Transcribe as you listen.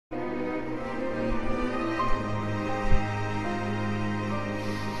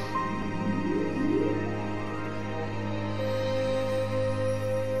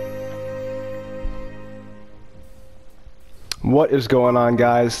What is going on,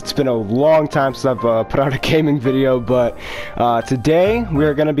 guys? It's been a long time since I've put out a gaming video, but today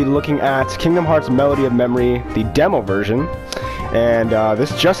we're going to be looking at Kingdom Hearts Melody of Memory, the demo version. And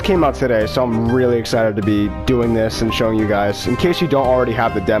this just came out today, so I'm really excited to be doing this and showing you guys. In case you don't already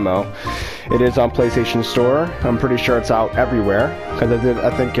have the demo, it is on PlayStation Store. I'm pretty sure it's out everywhere, because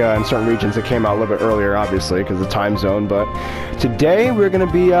I think in certain regions it came out a little bit earlier, obviously, because of the time zone. But today we're going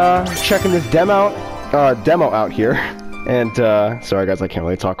to be checking this demo out here. And sorry guys, I can't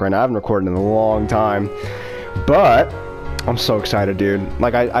really talk right now. I haven't recorded in a long time, but I'm so excited, dude.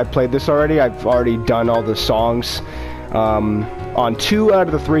 Like I played this already. I've already done all the songs on 2 out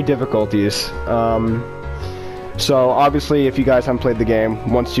of the 3 difficulties. So obviously, if you guys haven't played the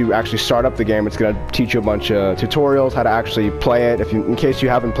game, once you actually start up the game, it's gonna teach you a bunch of tutorials how to actually play it. In case you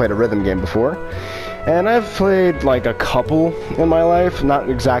haven't played a rhythm game before, and I've played like a couple in my life, not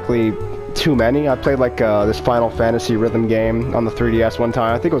exactly too many. I played like this Final Fantasy rhythm game on the 3DS one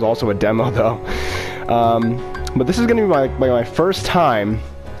time. I think it was also a demo though. But this is gonna be my first time.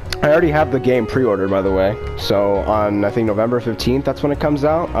 I already have the game pre-ordered, by the way. So on, I think, November 15th, that's when it comes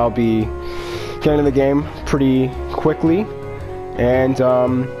out. I'll be getting the game pretty quickly. And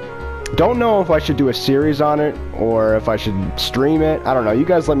don't know if I should do a series on it or if I should stream it. I don't know. You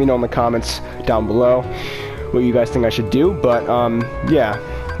guys let me know in the comments down below what you guys think I should do. But yeah.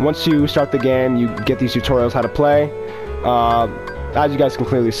 Once you start the game, you get these tutorials how to play. As you guys can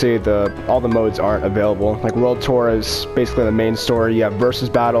clearly see, all the modes aren't available. Like World Tour is basically the main story. You have versus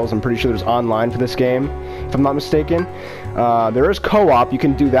battles. I'm pretty sure there's online for this game, if I'm not mistaken. There is co-op. You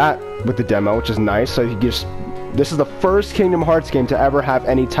can do that with the demo, which is nice. So this is the first Kingdom Hearts game to ever have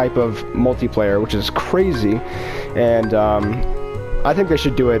any type of multiplayer, which is crazy. And I think they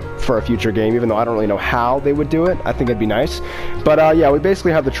should do it for a future game, even though I don't really know how they would do it. I think it'd be nice. But yeah, we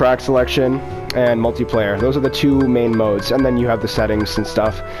basically have the track selection and multiplayer. Those are the 2 main modes, and then you have the settings and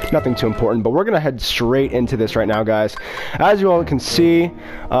stuff. Nothing too important, but we're gonna head straight into this right now, guys. As you all can see,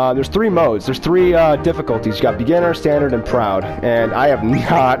 there's 3 modes. There's 3 difficulties. You got beginner, standard, and proud. And I have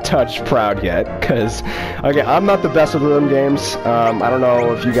not touched proud yet, because again, I'm not the best with rhythm games. I don't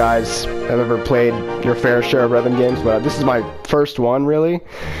know if you guys have ever played your fair share of rhythm games, but this is my first one really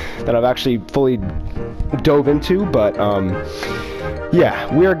that I've actually fully dove into. But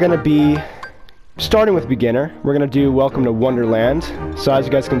yeah, we are gonna be starting with beginner. We're gonna do Welcome to Wonderland. So as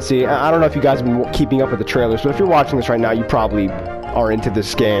you guys can see, I don't know if you guys have been keeping up with the trailers, but if you're watching this right now, you probably are into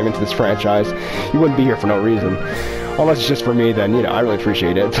this game, into this franchise. You wouldn't be here for no reason. Unless it's just for me, then, you know, I really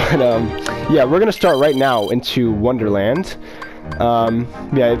appreciate it. But yeah, we're gonna start right now into Wonderland.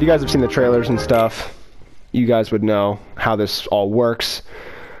 Yeah, if you guys have seen the trailers and stuff, you guys would know how this all works.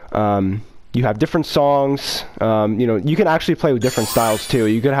 You have different songs. You know, you can actually play with different styles too.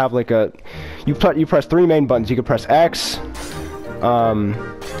 You could have like you press 3 main buttons. You could press X.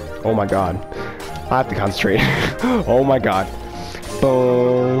 Oh my god, I have to concentrate. Oh my god.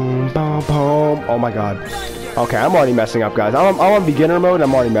 Boom, boom, boom. Oh my god. Okay, I'm already messing up, guys. I'm on beginner mode.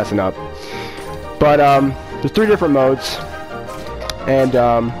 I'm already messing up. But there's 3 different modes. And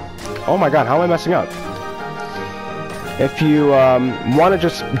oh my god, how am I messing up? If you want to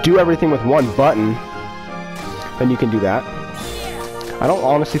just do everything with 1 button, then you can do that. I don't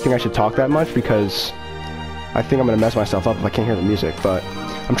honestly think I should talk that much because I think I'm going to mess myself up if I can't hear the music, but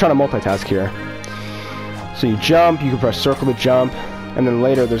I'm trying to multitask here. So you jump, you can press circle to jump, and then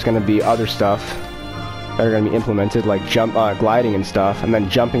later there's going to be other stuff that are going to be implemented, like gliding and stuff, and then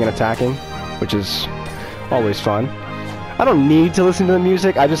jumping and attacking, which is always fun. I don't need to listen to the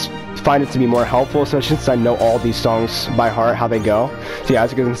music, I just find it to be more helpful, especially since I know all these songs by heart, how they go. So yeah,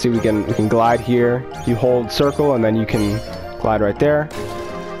 as you guys can see, we can glide here. You hold circle, and then you can glide right there.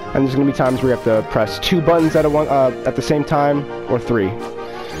 And there's going to be times where you have to press 2 buttons at the same time, or 3.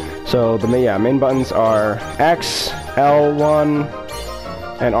 So the main buttons are X, L1,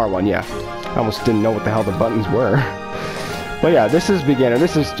 and R1, yeah. I almost didn't know what the hell the buttons were. But yeah, this is beginner.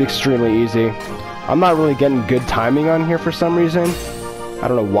 This is extremely easy. I'm not really getting good timing on here for some reason. I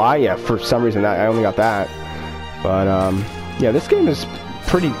don't know why. Yeah, for some reason I only got that. But yeah, this game is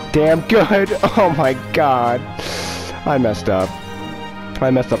pretty damn good. Oh my god, I messed up. I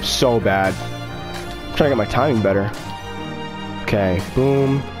messed up so bad. I'm trying to get my timing better. Okay,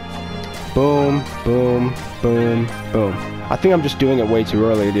 boom, boom, boom, boom, boom. I think I'm just doing it way too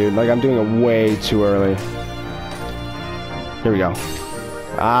early, dude. Like, I'm doing it way too early. Here we go.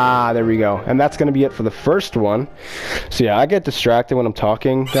 Ah, there we go. And that's going to be it for the first one. So yeah, I get distracted when I'm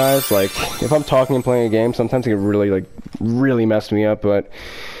talking, guys. Like, if I'm talking and playing a game, sometimes it can really mess me up. But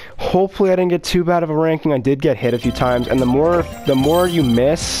hopefully I didn't get too bad of a ranking. I did get hit a few times. And the more you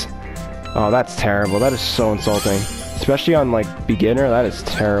miss... Oh, that's terrible. That is so insulting. especially on like beginner. That is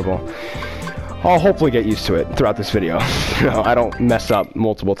terrible. I'll hopefully get used to it throughout this video. I don't mess up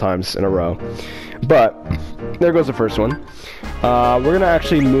multiple times in a row. But there goes the first one. We're gonna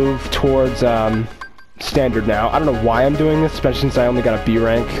actually move towards standard now. I don't know why I'm doing this, especially since I only got a B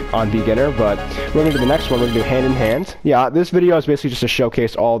rank on beginner, but we're gonna do the next one. We're gonna do hand in hand. Yeah, this video is basically just to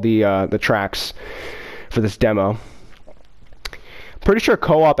showcase all the tracks for this demo. Pretty sure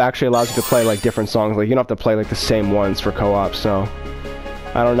co-op actually allows you to play like different songs. Like you don't have to play like the same ones for co-op, so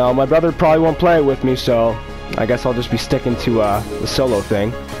I don't know. My brother probably won't play it with me, so I guess I'll just be sticking to the solo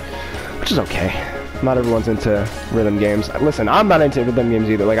thing, which is okay. Not everyone's into rhythm games. Listen, I'm not into rhythm games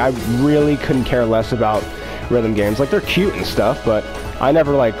either. Like, I really couldn't care less about rhythm games. Like, they're cute and stuff, but I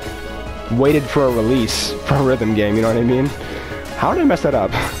never, like, waited for a release for a rhythm game, you know what I mean? How did I mess that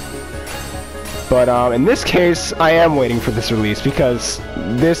up? But, in this case, I am waiting for this release because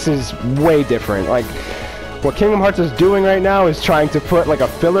this is way different. Like, what Kingdom Hearts is doing right now is trying to put, like, a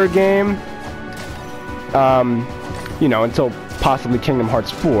filler game, you know, until possibly Kingdom Hearts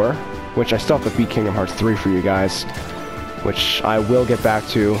 4. Which I still have to beat Kingdom Hearts 3 for you guys, which I will get back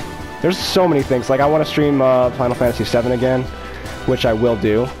to. There's so many things. Like, I want to stream Final Fantasy 7 again, which I will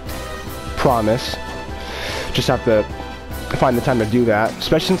do. Promise. Just have to find the time to do that.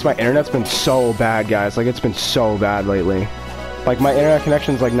 Especially since my internet's been so bad, guys. Like, it's been so bad lately. Like, my internet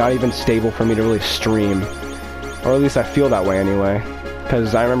connection's, like, not even stable for me to really stream. Or at least I feel that way anyway.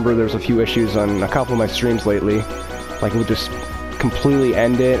 Because I remember there was a few issues on a couple of my streams lately. Like, it would just completely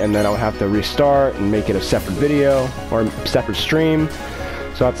end it, and then I would have to restart and make it a separate video or a separate stream,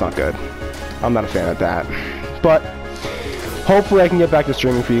 so that's not good. I'm not a fan of that, but hopefully I can get back to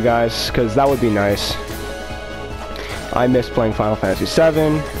streaming for you guys, because that would be nice. I miss playing Final Fantasy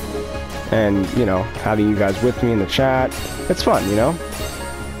 7 and, you know, having you guys with me in the chat. It's fun, you know.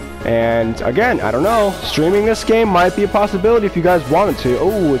 And again, I don't know, streaming this game might be a possibility if you guys wanted to.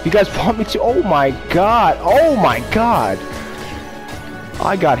 Oh, if you guys want me to. Oh my god, oh my god,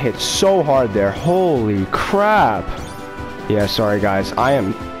 I got hit so hard there. Holy crap. Yeah, sorry guys. I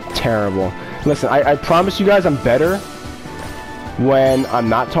am terrible. Listen, I promise you guys I'm better when I'm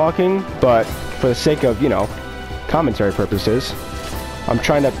not talking, but for the sake of, you know, commentary purposes, I'm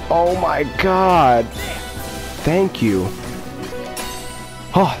trying to... Oh my god. Thank you.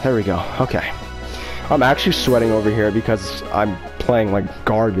 Oh, there we go. Okay. I'm actually sweating over here because I'm playing like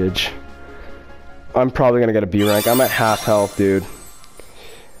garbage. I'm probably gonna get a B rank. I'm at half health, dude.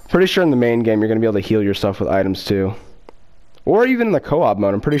 Pretty sure in the main game you're going to be able to heal yourself with items too. Or even in the co-op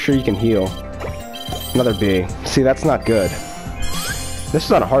mode, I'm pretty sure you can heal. Another B. See, that's not good. This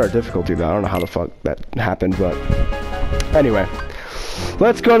is on a harder difficulty though. I don't know how the fuck that happened, but... Anyway.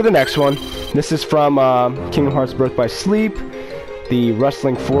 Let's go to the next one. This is from Kingdom Hearts Birth by Sleep. The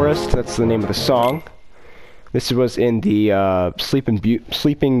Rustling Forest, that's the name of the song. This was in the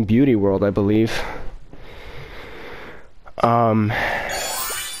Sleeping Beauty world, I believe.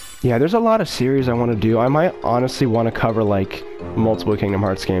 Yeah, there's a lot of series I want to do. I might honestly want to cover, like, multiple Kingdom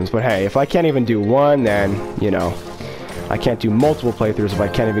Hearts games. But hey, if I can't even do one, then, you know, I can't do multiple playthroughs if I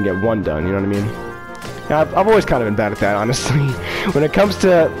can't even get one done, you know what I mean? Yeah, I've always kind of been bad at that, honestly. When it comes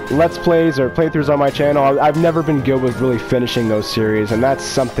to Let's Plays or playthroughs on my channel, I've never been good with really finishing those series, and that's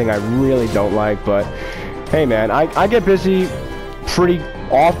something I really don't like. But, hey man, I get busy pretty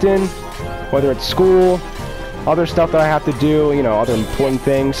often, whether it's school, other stuff that I have to do, you know, other important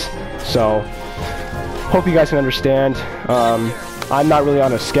things. So, hope you guys can understand. I'm not really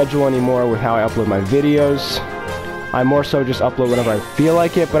on a schedule anymore with how I upload my videos. I more so just upload whenever I feel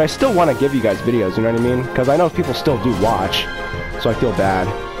like it, but I still want to give you guys videos, you know what I mean? Because I know people still do watch, so I feel bad,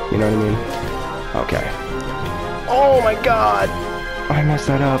 you know what I mean? Okay. Oh my god! I messed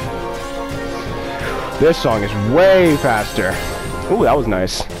that up. This song is way faster. Ooh, that was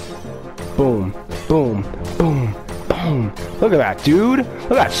nice. Boom, boom, boom, boom. Look at that, dude.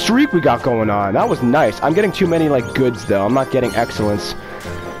 Look at that streak we got going on. That was nice. I'm getting too many, like, goods, though. I'm not getting excellence.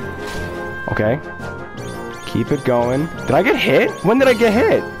 Okay. Keep it going. Did I get hit? When did I get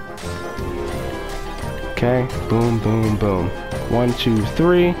hit? Okay. Boom, boom, boom. 1, 2,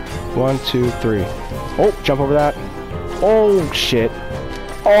 3. 1, 2, 3. Oh, jump over that. Oh, shit.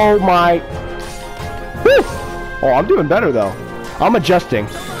 Oh, my. Woo! Oh, I'm doing better, though. I'm adjusting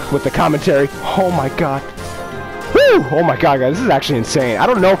with the commentary. Oh, my God. Woo! Oh, my God, guys. This is actually insane. I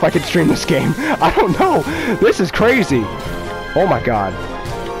don't know if I could stream this game. I don't know. This is crazy. Oh, my God.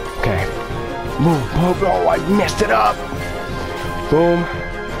 Okay. Move, move. Oh, I messed it up. Boom.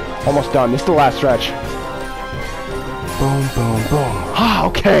 Almost done. This is the last stretch. Boom, boom, boom. Ah,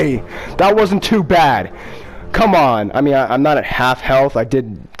 okay. That wasn't too bad. Come on. I mean, I'm not at half health. I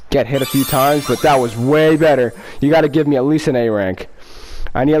did get hit a few times, but that was way better. You gotta give me at least an A rank.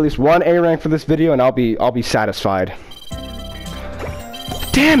 I need at least one A rank for this video, and I'll be satisfied.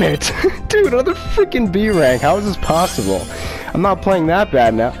 Damn it! Dude, another freaking B rank. How is this possible? I'm not playing that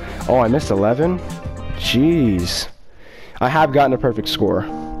bad now. Oh, I missed 11? Jeez. I have gotten a perfect score.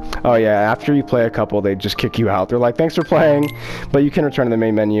 Oh yeah, after you play a couple, they just kick you out. They're like, thanks for playing, but you can return to the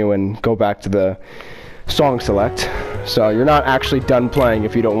main menu and go back to the song select. So you're not actually done playing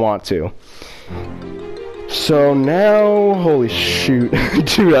if you don't want to. So now, holy shoot.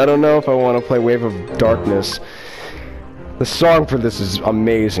 Dude, I don't know if I want to play Wave of Darkness. The song for this is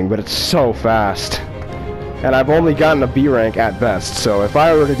amazing, but it's so fast. And I've only gotten a B rank at best, so if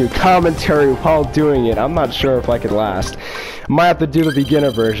I were to do commentary while doing it, I'm not sure if I could last. I might have to do the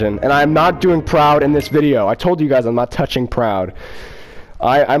beginner version, and I'm not doing Proud in this video. I told you guys I'm not touching Proud.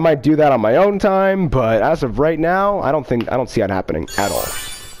 I might do that on my own time, but as of right now, I don't see that happening at all.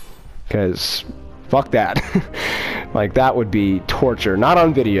 Because, fuck that. Like, that would be torture. Not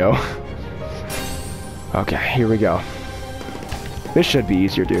on video. Okay, here we go. This should be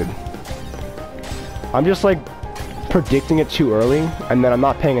easier, dude. I'm just like predicting it too early, and then I'm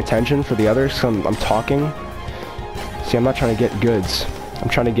not paying attention for the others, so I'm talking. See, I'm not trying to get goods. I'm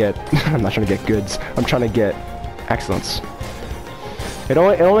trying to get I'm not trying to get goods. I'm trying to get excellence. It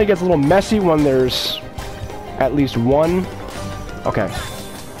only gets a little messy when there's at least one. Okay.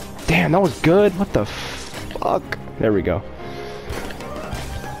 Damn, that was good. What the fuck? There we go.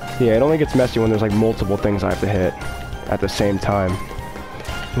 Yeah, it only gets messy when there's like multiple things I have to hit at the same time.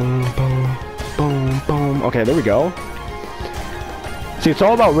 Boom, boom. Boom, boom. Okay, there we go. See, it's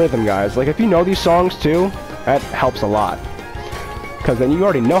all about rhythm, guys. Like, if you know these songs, too, that helps a lot. Because then you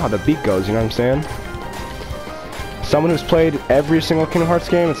already know how the beat goes, you know what I'm saying? Someone who's played every single Kingdom Hearts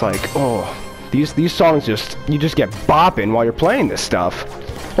game, it's like, oh, these songs you just get bopping while you're playing this stuff.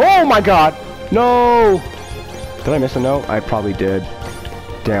 Oh my god! No! Did I miss a note? I probably did.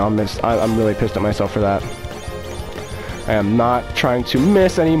 Damn, I'm really pissed at myself for that. I am not trying to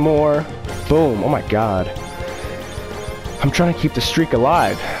miss anymore. Boom. Oh my god. I'm trying to keep the streak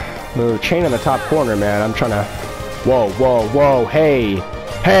alive. The chain in the top corner, man. I'm trying to... Whoa, whoa, whoa. Hey.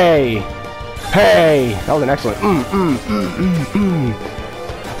 Hey. Hey. That was an excellent...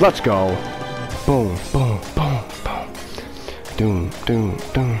 Let's go. Boom, boom, boom, boom. Doom, doom,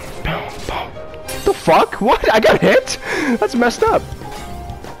 doom, boom, boom. The fuck? What? I got hit? That's messed up.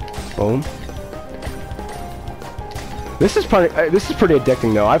 Boom. This is pretty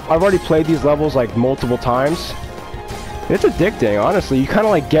addicting though. I've already played these levels like multiple times. It's addicting, honestly. You kind of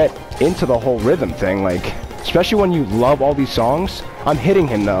like get into the whole rhythm thing, like especially when you love all these songs. I'm hitting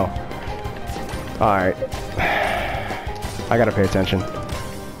him though. All right, I gotta pay attention.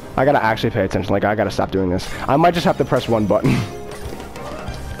 I gotta actually pay attention. Like I gotta stop doing this. I might just have to press one button.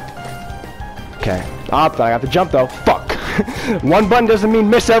 Okay. I have to jump though. Fuck. One button doesn't mean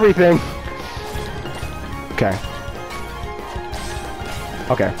miss everything. Okay.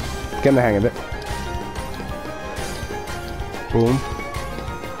 Okay, getting the hang of it. Boom.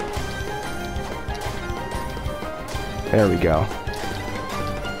 There we go.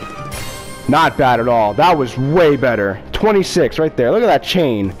 Not bad at all. That was way better. 26 right there. Look at that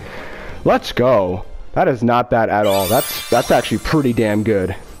chain. Let's go. That is not bad at all. That's actually pretty damn good,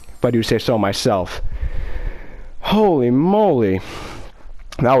 if I do say so myself. Holy moly.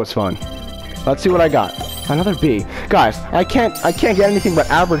 That was fun. Let's see what I got. Another B. Guys, I can't get anything but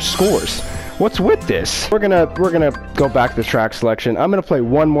average scores. What's with this? We're gonna go back to the track selection. I'm gonna play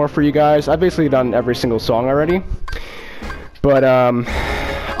one more for you guys. I've basically done every single song already. But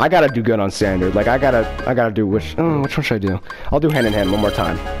I gotta do good on standard. Like I gotta do which one should I do? I'll do Hand in Hand one more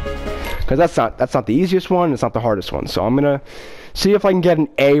time. Cause that's not the easiest one, it's not the hardest one. So I'm gonna see if I can get an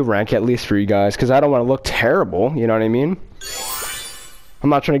A rank at least for you guys, cause I don't wanna look terrible, you know what I mean? I'm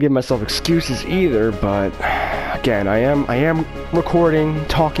not trying to give myself excuses either, but again, I am recording,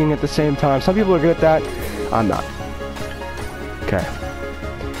 talking at the same time. Some people are good at that. I'm not. Okay.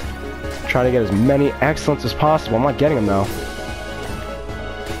 Try to get as many excellence as possible. I'm not getting them though.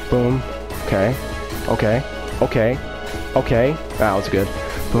 Boom. Okay. Okay. Okay. Okay. That was good.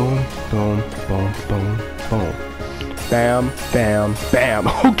 Boom. Boom. Boom. Boom. Boom. Bam. Bam. Bam.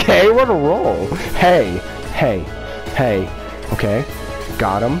 Okay, we're on a roll. Hey. Hey. Hey. Okay.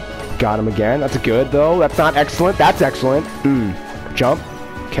 Got him. Got him again. That's good, though. That's not excellent. That's excellent. Jump.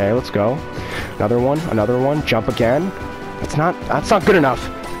 Okay, let's go. Another one. Another one. Jump again. That's not good enough.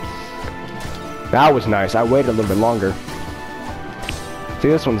 That was nice. I waited a little bit longer. See,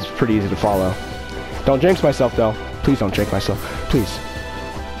 this one's pretty easy to follow. Don't jinx myself, though. Please don't jinx myself. Please.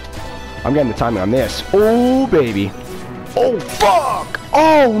 I'm getting the timing on this. Oh, baby. Oh, fuck!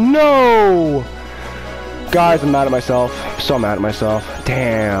 Oh, no! Guys, I'm mad at myself. I'm so mad at myself.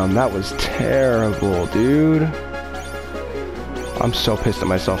 Damn, that was terrible, dude. I'm so pissed at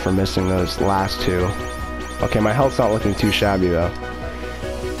myself for missing those last two. Okay, my health's not looking too shabby, though.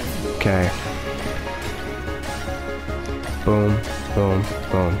 Okay. Boom, boom,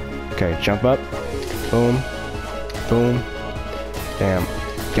 boom. Okay, jump up. Boom, boom. Damn.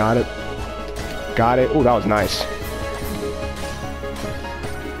 Got it. Got it. Oh, that was nice.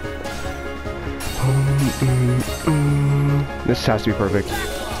 This has to be perfect.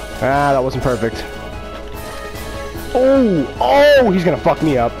 Ah, that wasn't perfect. Oh, oh, he's gonna fuck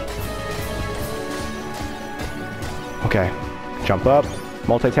me up. Okay, jump up,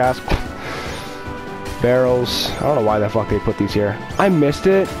 multitask, barrels. I don't know why the fuck they put these here. I missed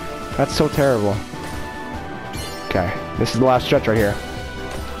it. That's so terrible. Okay, this is the last stretch right here.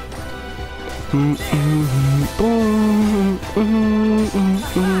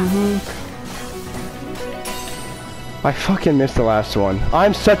 I fucking missed the last one.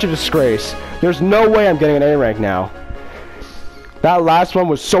 I'm such a disgrace. There's no way I'm getting an A rank now. That last one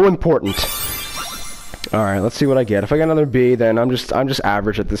was so important. Alright, let's see what I get. If I get another B, then I'm just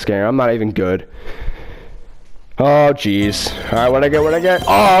average at this game. I'm not even good. Oh jeez. Alright, what'd I get?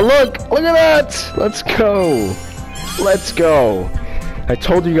 Oh look! Look at that! Let's go! Let's go! I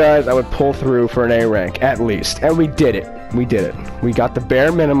told you guys I would pull through for an A rank, at least. And we did it. We did it. We got the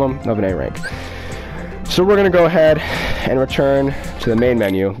bare minimum of an A rank. So we're gonna go ahead and return to the main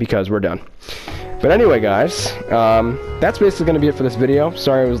menu because we're done. But anyway, guys, that's basically gonna be it for this video.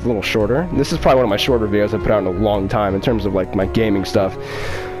 Sorry it was a little shorter. This is probably one of my shorter videos I've put out in a long time in terms of like my gaming stuff,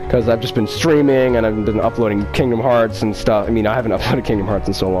 because I've just been streaming and I've been uploading Kingdom Hearts and stuff. I mean, I haven't uploaded Kingdom Hearts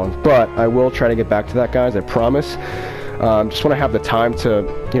in so long, but I will try to get back to that, guys. I promise. Just want to have the time to,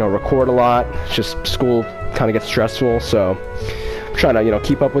 you know, record a lot. It's just school kind of gets stressful, so I'm trying to, you know,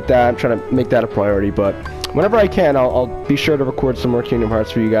 keep up with that. I'm trying to make that a priority, but whenever I can, I'll be sure to record some more Kingdom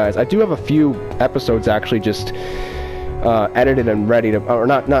Hearts for you guys. I do have a few episodes actually just edited and ready to, or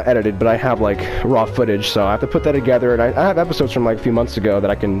not edited, but I have like raw footage, so I have to put that together, and I have episodes from like a few months ago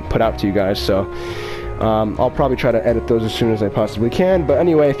that I can put out to you guys, so I'll probably try to edit those as soon as I possibly can. But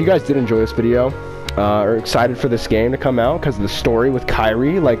anyway, if you guys did enjoy this video, are excited for this game to come out because of the story with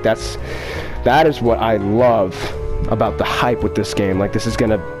Kairi, like that is what I love about the hype with this game. Like, this is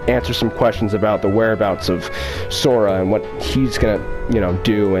gonna answer some questions about the whereabouts of Sora and what he's gonna, you know,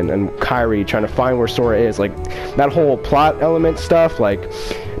 do, and Kairi trying to find where Sora is. Like, that whole plot element stuff, like,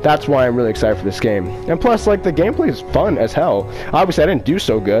 that's why I'm really excited for this game. And plus, like, the gameplay is fun as hell. Obviously I didn't do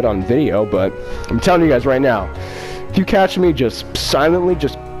so good on video, but I'm telling you guys right now, if you catch me just silently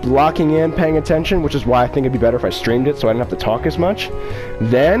just locking in, paying attention, which is why I think it'd be better if I streamed it so I didn't have to talk as much,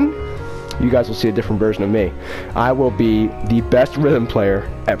 then you guys will see a different version of me. I will be the best rhythm player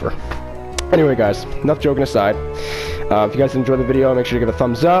ever. Anyway, guys, enough joking aside. If you guys enjoyed the video, make sure to give it a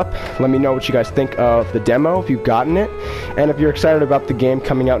thumbs up. Let me know what you guys think of the demo, if you've gotten it, and if you're excited about the game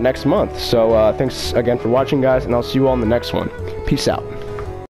coming out next month. So, thanks again for watching, guys, and I'll see you all in the next one. Peace out.